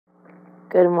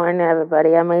Good morning,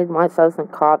 everybody. I made myself some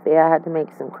coffee. I had to make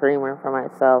some creamer for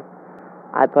myself.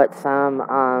 I put some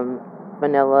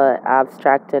vanilla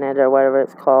abstract in it, or whatever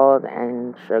it's called,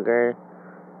 and sugar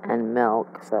and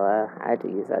milk. So I had to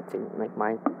use that to make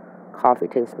my coffee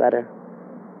taste better.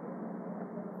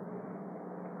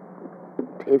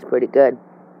 Tastes pretty good.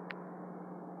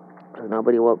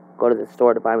 Nobody will go to the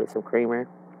store to buy me some creamer,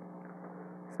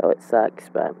 so it sucks.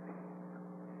 But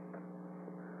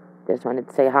just wanted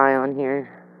to say hi on here.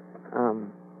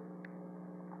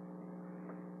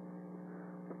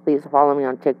 Please follow me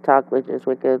on TikTok, which is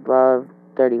Wicked Love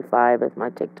 35 is my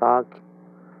TikTok.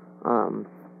 And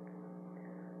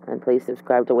please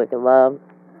subscribe to Wicked Love.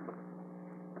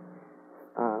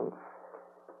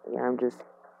 Yeah, I'm just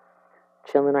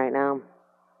chilling right now,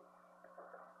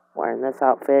 wearing this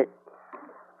outfit.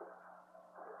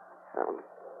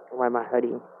 Wearing my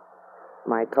hoodie,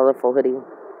 my colorful hoodie,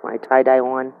 my tie-dye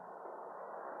one.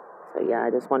 So yeah, I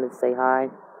just wanted to say hi.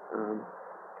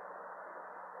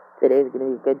 Today's gonna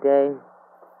be a good day.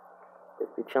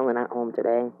 Just be chilling at home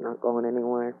today, not going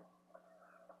anywhere.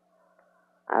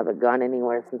 I haven't gone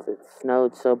anywhere since it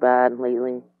snowed so bad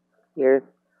lately here.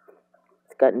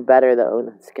 It's gotten better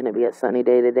though. It's gonna be a sunny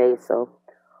day today, so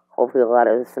hopefully a lot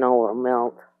of the snow will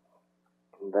melt.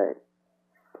 But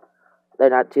they're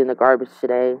not doing the garbage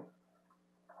today.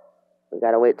 We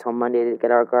gotta wait till Monday to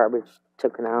get our garbage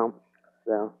taken out.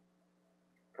 So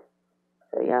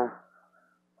yeah,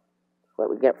 what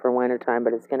we get for winter time.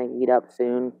 But it's gonna heat up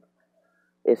soon.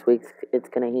 This week it's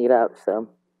gonna heat up. So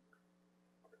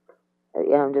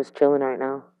yeah, I'm just chilling right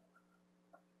now.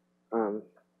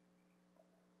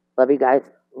 Love you guys.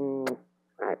 All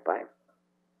right, bye.